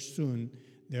sure soon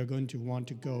they're going to want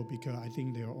to go, because I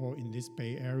think they're all in this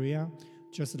Bay Area.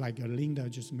 Just like Linda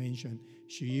just mentioned,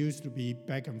 she used to be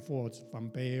back and forth from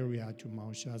Bay Area to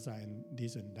Mount Shasta and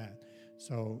this and that.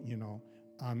 So,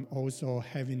 I'm also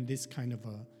having this kind of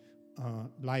a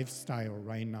lifestyle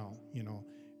right now,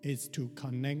 is to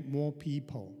connect more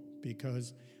people,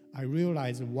 because I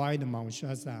realize why the Mount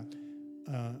Shasta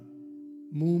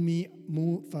move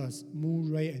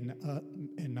Ray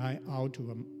and I out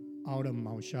of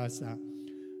Mount Shasta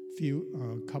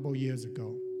couple years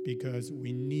ago, because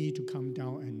we need to come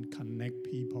down and connect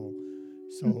people,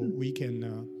 so mm-hmm.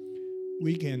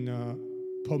 we can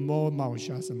promote Mount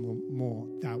Shasta more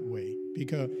that way.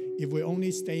 Because if we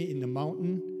only stay in the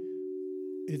mountain,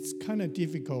 it's kind of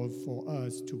difficult for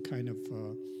us to kind of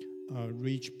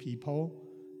reach people.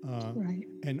 Right.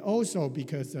 And also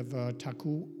because of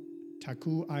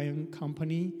Taku Iron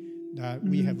Company, that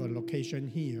we have a location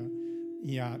here.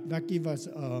 Yeah, that gives us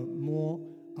more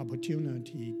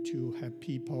opportunity to have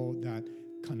people that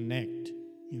connect,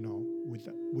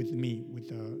 with me, with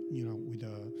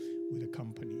the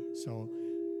company. So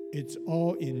it's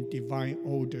all in divine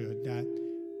order. That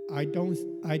I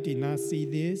did not see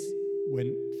this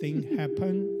when things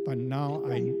happen, but now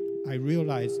Right. I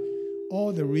realize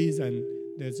all the reason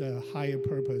there's a higher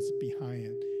purpose behind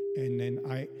it, and then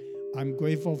I'm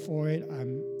grateful for it.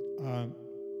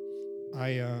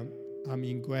 I'm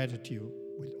in gratitude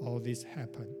with all this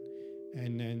happen,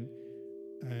 and then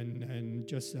and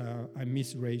just I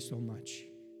miss Ray so much.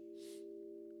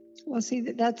 Well, see,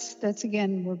 that's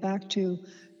again, we're back to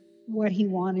what he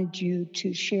wanted you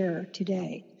to share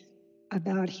today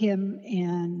about him,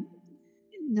 and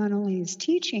not only his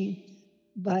teaching,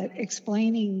 but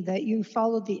explaining that you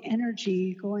followed the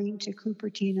energy going to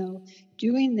Cupertino,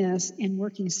 doing this and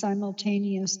working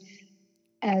simultaneous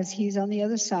as he's on the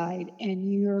other side,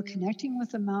 and you're connecting with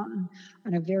the mountain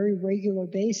on a very regular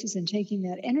basis and taking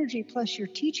that energy, plus you're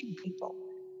teaching people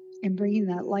and bringing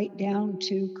that light down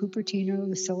to Cupertino,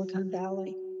 the Silicon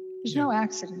Valley. There's no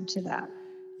accident to that.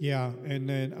 Yeah, and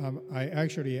then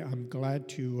I'm glad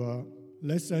to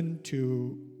listen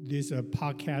to this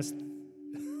podcast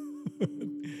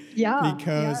Yeah.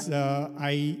 because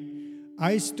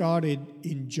I started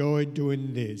enjoy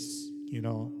doing this,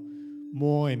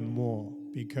 more and more,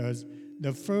 because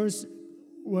the first,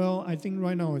 I think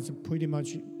right now it's pretty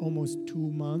much almost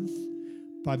 2 months,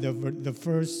 but the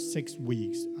first 6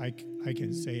 weeks, I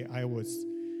can say I was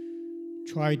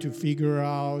try to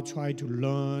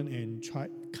learn and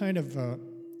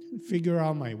figure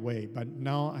out my way. But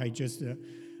now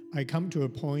I come to a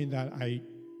point that I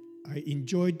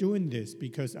enjoy doing this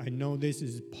because I know this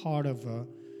is part of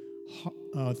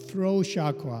a throat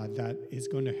chakra that is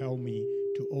going to help me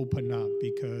to open up,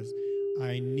 because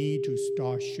I need to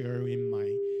start sharing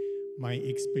my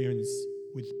experience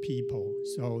with people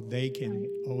so they can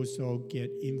also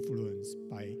get influenced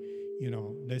by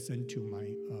listen to my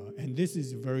and this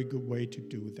is a very good way to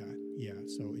do that. Yeah,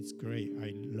 so it's great.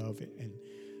 I love it. And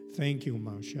thank you,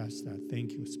 Mount Shasta.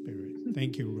 Thank you, Spirit.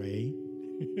 Thank you, Ray.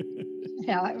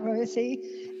 Yeah, well,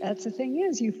 see, that's the thing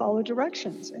is you follow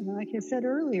directions. And like I said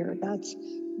earlier, that's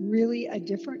really a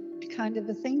different kind of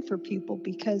a thing for people,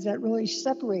 because that really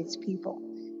separates people,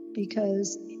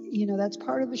 because, that's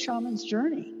part of the shaman's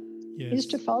journey. Yes. Is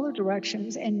to follow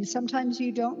directions. And sometimes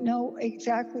you don't know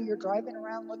exactly, you're driving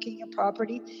around looking at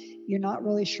property, you're not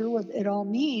really sure what it all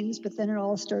means, but then it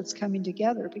all starts coming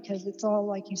together because it's all,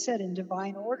 like you said, in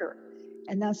divine order.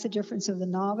 And that's the difference of the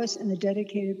novice and the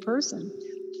dedicated person.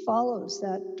 Follows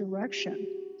that direction,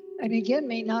 and again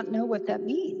may not know what that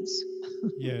means.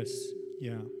 Yes.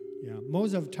 Yeah.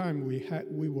 Most of the time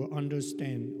we will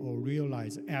understand or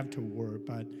realize afterward,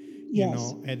 but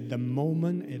Yes. at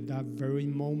that very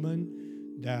moment,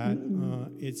 that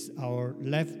it's our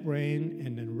left brain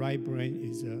and the right brain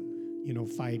is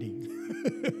fighting.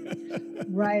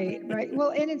 Right.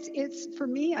 Well, and it's for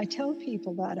me, I tell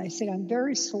people that I say I'm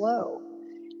very slow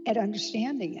at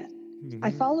understanding it.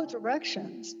 I follow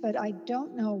directions, but I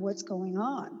don't know what's going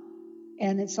on.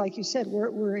 And it's like you said,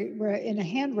 we're in a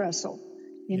hand wrestle.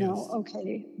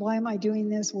 Okay, why am I doing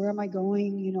this? Where am I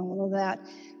going? All of that.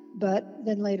 But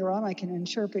then later on, I can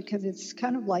interpret, because it's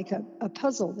kind of like a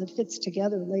puzzle that fits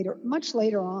together much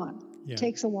later on. Yeah. It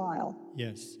takes a while.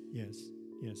 Yes.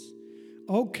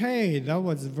 Okay, that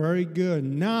was very good.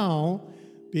 Now,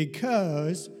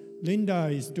 because Linda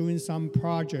is doing some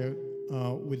project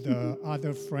with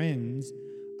other friends,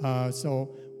 so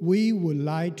we would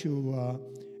like to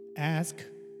ask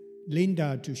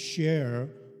Linda to share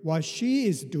what she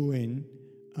is doing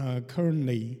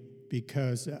currently,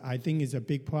 because I think it's a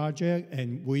big project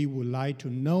and we would like to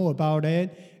know about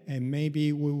it, and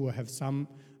maybe we will have some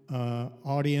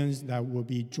audience that will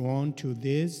be drawn to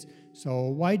this. So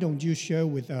why don't you share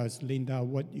with us, Linda,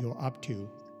 what you're up to?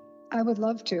 I would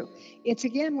love to. It's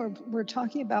again, we're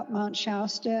talking about Mount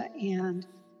Shasta and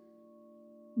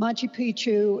Machu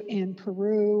Picchu in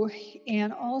Peru,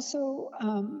 and also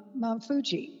Mount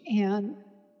Fuji, and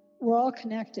we're all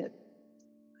connected.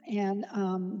 And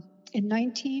in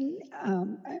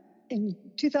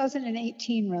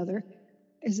 2018, rather,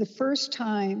 is the first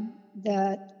time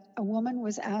that a woman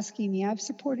was asking me. I've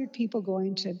supported people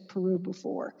going to Peru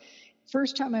before.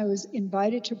 First time I was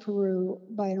invited to Peru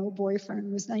by an old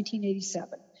boyfriend was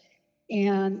 1987,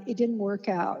 and it didn't work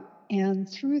out. And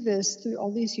through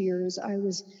all these years, I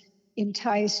was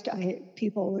enticed.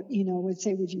 People, would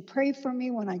say, "Would you pray for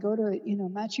me when I go to,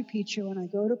 Machu Picchu, when I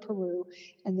go to Peru?"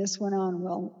 And this went on.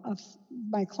 Well,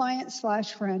 my client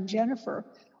 / friend Jennifer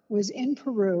was in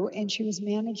Peru, and she was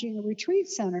managing a retreat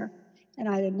center. And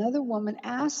I had another woman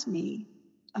ask me,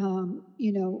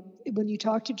 when you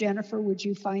talk to Jennifer, would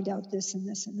you find out this and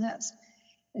this and this?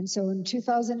 And so in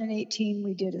 2018,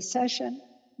 we did a session,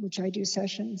 which I do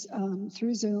sessions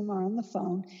through Zoom or on the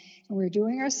phone. And we were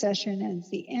doing our session, and at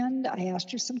the end, I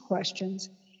asked her some questions.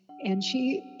 And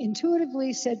she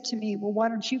intuitively said to me, "Well, why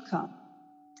don't you come?"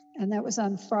 And that was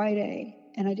on Friday,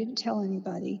 and I didn't tell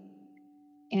anybody.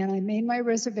 And I made my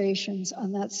reservations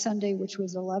on that Sunday, which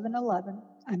was 11/11.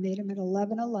 I made them at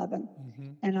 11/11,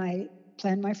 and I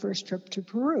planned my first trip to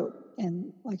Peru.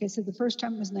 And like I said, the first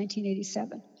time was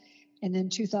 1987. And then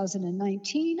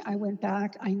 2019, I went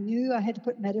back. I knew I had to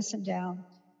put medicine down.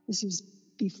 This was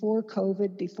before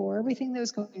COVID, before everything that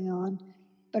was going on,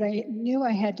 but I knew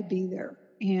I had to be there.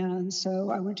 And so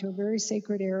I went to a very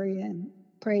sacred area and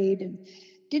prayed and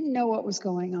didn't know what was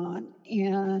going on.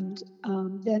 And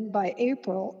then by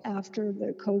April, after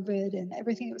the COVID and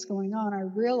everything that was going on, I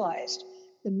realized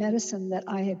the medicine that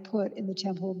I had put in the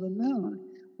Temple of the Moon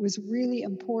was really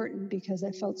important because I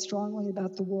felt strongly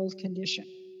about the world condition.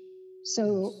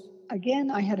 So again,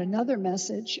 I had another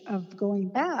message of going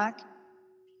back.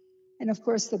 And of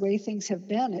course, the way things have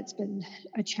been, it's been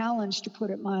a challenge, to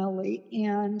put it mildly.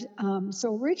 And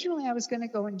so originally I was going to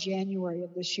go in January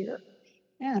of this year.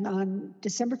 And on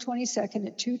December 22nd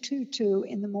at 2:22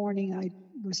 in the morning, I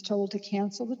was told to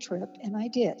cancel the trip, and I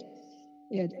did.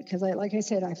 Because like I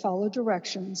said, I followed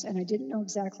directions, and I didn't know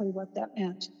exactly what that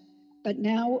meant. But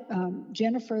now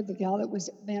Jennifer, the gal that was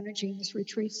managing this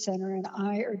retreat center, and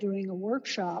I are doing a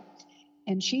workshop,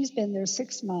 and she's been there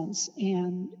 6 months,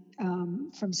 and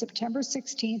from September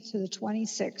 16th to the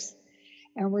 26th,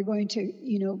 and we're going to,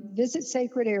 visit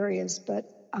sacred areas, but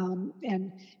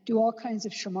and do all kinds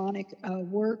of shamanic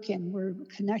work, and we're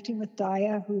connecting with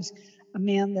Daya, who's a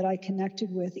man that I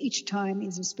connected with each time.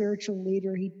 He's a spiritual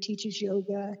leader. He teaches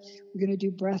yoga. We're going to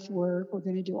do breath work. We're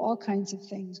going to do all kinds of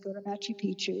things, go to Machu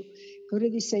Picchu, go to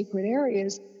these sacred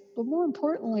areas. But more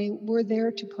importantly, we're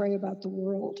there to pray about the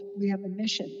world. We have a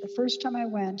mission. The first time I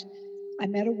went, I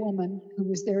met a woman who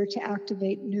was there to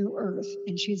activate New Earth,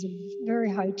 and she's a very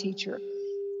high teacher.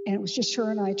 And it was just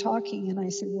her and I talking, and I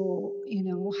said, "Well,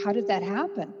 how did that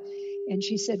happen?" And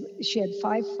she said she had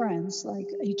 5 friends, like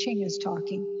I Ching is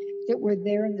talking, that were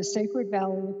there in the sacred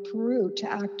valley of Peru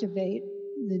to activate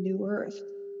the New Earth.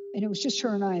 And it was just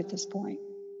her and I at this point.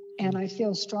 And I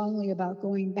feel strongly about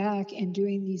going back and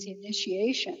doing these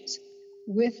initiations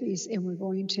with these, and we're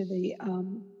going to the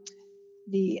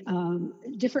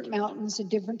different mountains and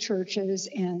different churches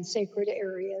and sacred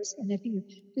areas. And if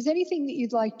there's anything that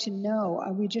you'd like to know,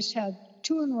 we just had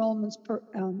 2 enrollments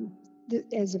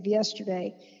as of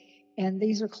yesterday. And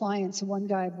these are clients. One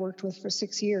guy I've worked with for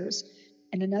 6 years,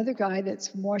 and another guy that's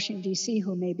from Washington, D.C.,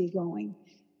 who may be going.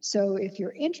 So if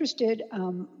you're interested,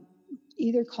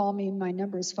 either call me. My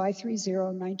number is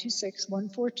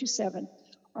 530-926-1427,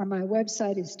 or my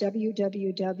website is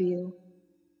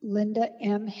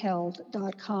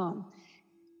www.lindamheld.com.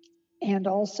 And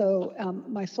also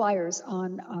my flyers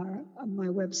on my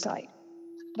website.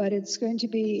 But it's going to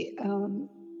be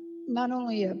not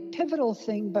only a pivotal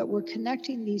thing, but we're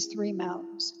connecting these 3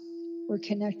 mountains. We're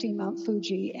connecting Mount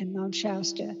Fuji and Mount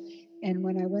Shasta. And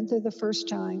when I went there the first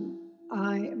time,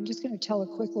 I'm just going to tell a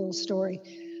quick little story.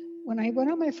 When I went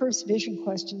on my first vision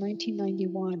quest in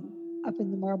 1991 up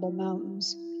in the Marble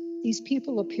Mountains, these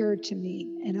people appeared to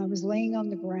me, and I was laying on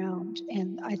the ground,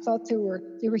 and I thought they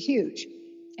were huge,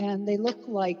 and they looked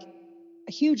like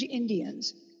huge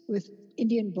Indians with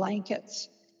Indian blankets.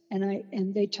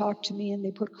 And they talked to me, and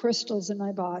they put crystals in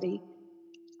my body.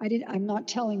 I'm not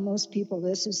telling most people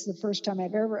this. This is the first time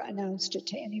I've ever announced it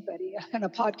to anybody on a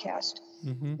podcast.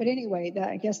 But anyway,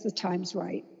 I guess the time's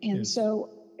right. And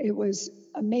so it was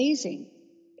amazing.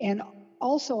 And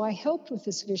also, I helped with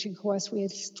this vision quest. We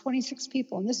had 26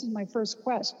 people, and this is my first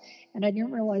quest. And I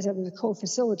didn't realize I was a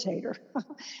co-facilitator.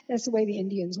 That's the way the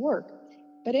Indians work.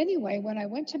 But anyway, when I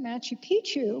went to Machu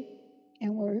Picchu,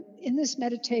 and we're in this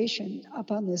meditation up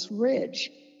on this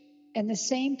ridge, and the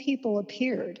same people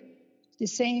appeared,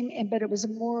 but it was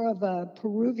more of a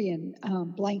Peruvian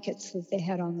blankets that they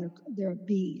had on their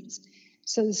beings.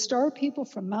 So the star people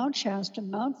from Mount Shasta,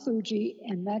 Mount Fuji,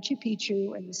 and Machu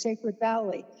Picchu, and the Sacred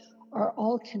Valley are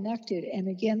all connected. And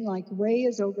again, like Ray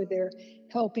is over there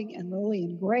helping, and Lily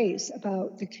and Grace,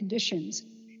 about the conditions.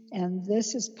 And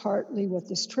this is partly what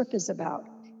this trip is about.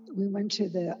 We went to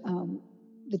the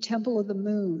Temple of the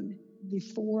Moon,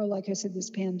 before, like I said, this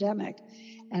pandemic.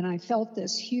 And I felt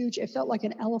this huge, it felt like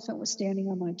an elephant was standing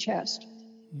on my chest.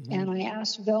 And I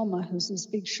asked Velma, who's this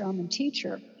big shaman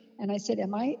teacher, and I said,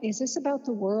 is this about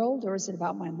the world, or is it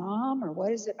about my mom, or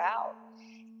what is it about?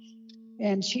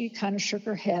 And she kind of shook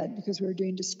her head, because we were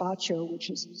doing despacho, which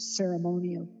is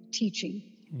ceremonial teaching.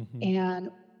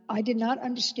 And I did not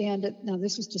understand it. Now,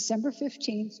 this was December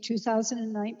 15th,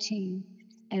 2019.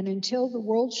 And until the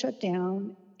world shut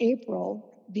down,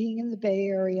 April, being in the Bay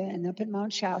Area and up in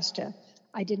Mount Shasta,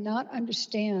 I did not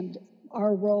understand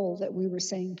our role that we were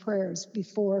saying prayers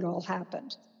before it all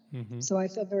happened. So I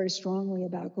feel very strongly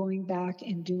about going back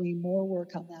and doing more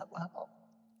work on that level.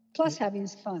 Plus having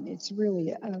fun. It's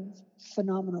really a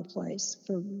phenomenal place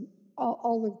for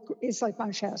it's like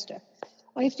Mount Shasta.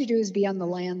 All you have to do is be on the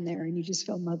land there, and you just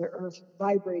feel Mother Earth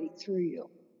vibrating through you.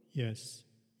 Yes,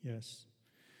 yes.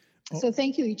 So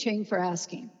thank you, I Ching, for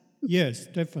asking. Yes,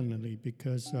 definitely,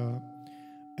 because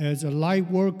as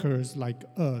light workers like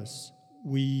us,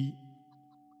 we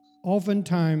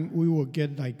oftentimes we will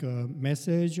get like a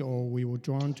message, or we were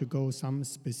drawn to go some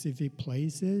specific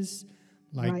places.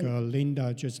 Like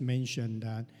Linda just mentioned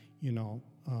that,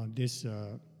 this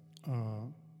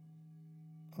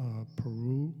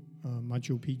Peru,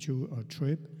 Machu Picchu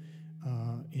trip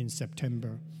in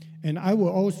September. And I will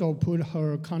also put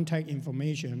her contact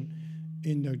information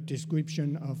in the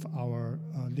description of our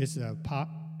this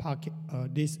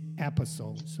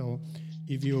episode. So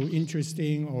if you're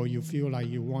interested, or you feel like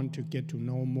you want to get to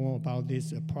know more about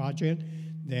this project,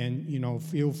 then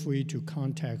feel free to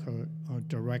contact her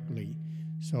directly.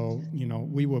 So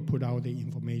we will put out the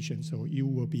information, so you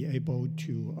will be able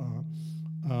to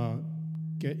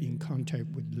get in contact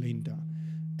with Linda.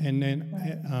 And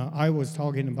then I was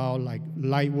talking about like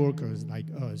light workers like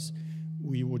us.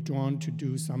 We were drawn to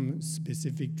do some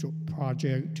specific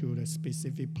project to the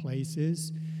specific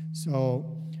places.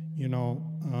 So,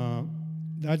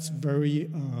 that's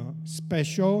very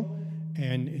special,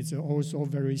 and it's also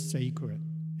very sacred.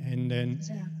 And then,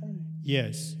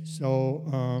 yes,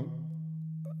 so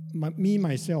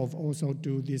myself also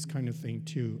do this kind of thing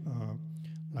too.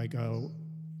 Like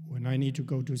when I need to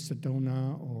go to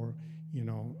Sedona, or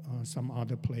some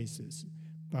other places.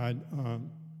 But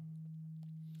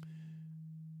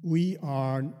we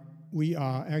are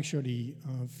actually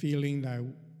feeling that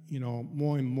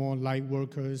more and more light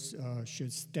workers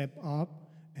should step up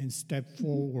and step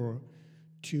forward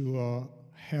to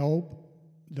help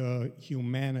the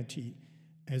humanity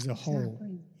as a whole.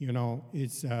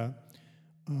 It's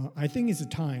I think it's a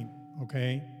time.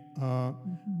 Okay,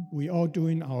 we all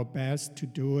doing our best to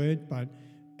do it, but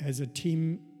as a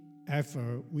team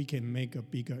effort, we can make a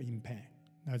bigger impact.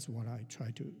 That's what I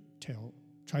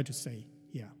try to say.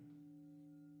 Yeah.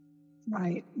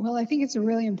 Right. Well, I think it's a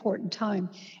really important time.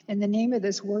 And the name of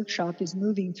this workshop is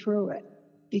Moving Through It.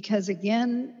 Because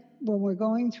again, when we're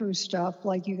going through stuff,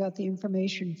 like you got the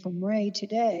information from Ray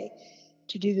today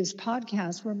to do this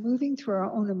podcast, we're moving through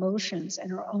our own emotions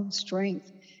and our own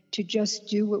strength to just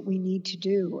do what we need to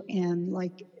do. And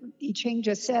like I Ching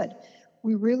just said,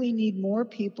 we really need more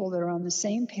people that are on the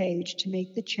same page to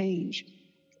make the change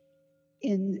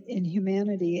in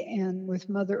humanity and with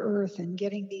Mother Earth, and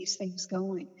getting these things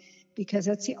going, because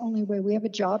that's the only way. We have a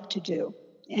job to do.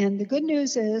 And the good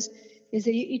news is that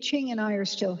I Ching and I are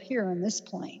still here on this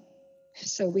plane,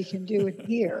 so we can do it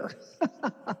here.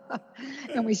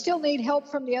 And we still need help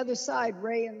from the other side,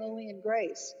 Ray and Lily and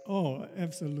Grace. Oh,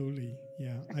 absolutely.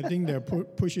 Yeah, I think they're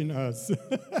pushing us.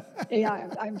 Yeah,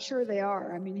 I'm sure they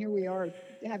are. I mean, here we are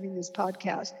having this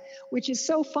podcast, which is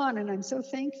so fun, and I'm so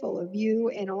thankful of you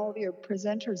and all of your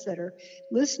presenters that are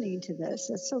listening to this.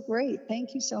 That's so great.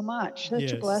 Thank you so much.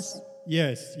 Such a blessing.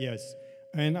 Yes.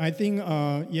 And I think,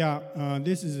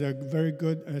 this is a very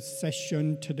good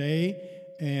session today.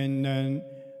 And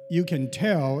you can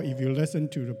tell if you listen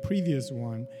to the previous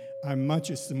one, I'm much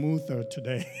smoother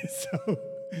today. So,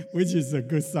 which is a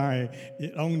good sign.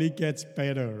 It only gets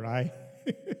better, right?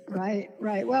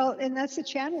 Right. Well, and that's the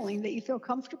channeling, that you feel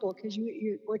comfortable, because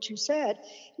you what you said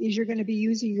is you're going to be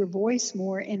using your voice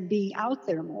more and being out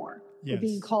there more. Yes. You're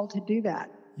being called to do that.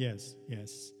 Yes.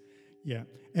 Yeah.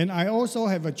 And I also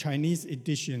have a Chinese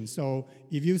edition. So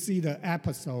if you see the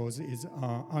episodes is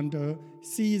under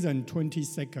season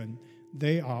 22nd,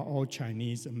 they are all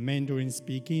Chinese, Mandarin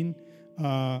speaking.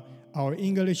 Our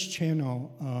English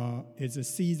channel is a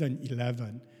season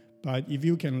 11. But if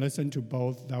you can listen to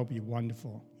both, that would be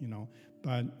wonderful,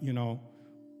 But,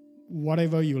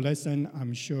 whatever you listen,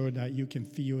 I'm sure that you can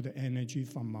feel the energy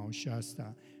from Mount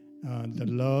Shasta. The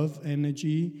love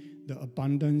energy, the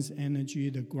abundance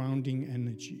energy, the grounding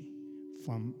energy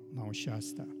from Mount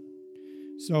Shasta.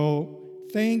 So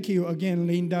thank you again,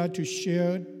 Linda, to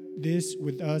share this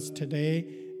with us today,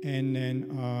 and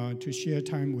then to share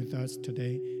time with us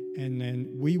today. And then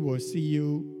we will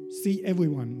see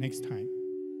everyone next time.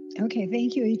 Okay,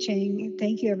 thank you, I Ching.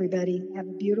 Thank you, everybody. Have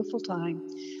a beautiful time.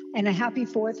 And a happy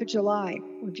 4th of July.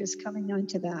 We're just coming on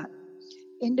to that.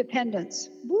 Independence.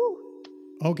 Woo!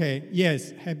 Okay,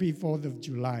 yes, happy 4th of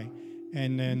July.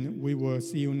 And then we will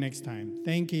see you next time.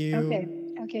 Thank you.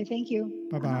 Okay, thank you.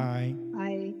 Bye-bye.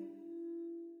 Bye.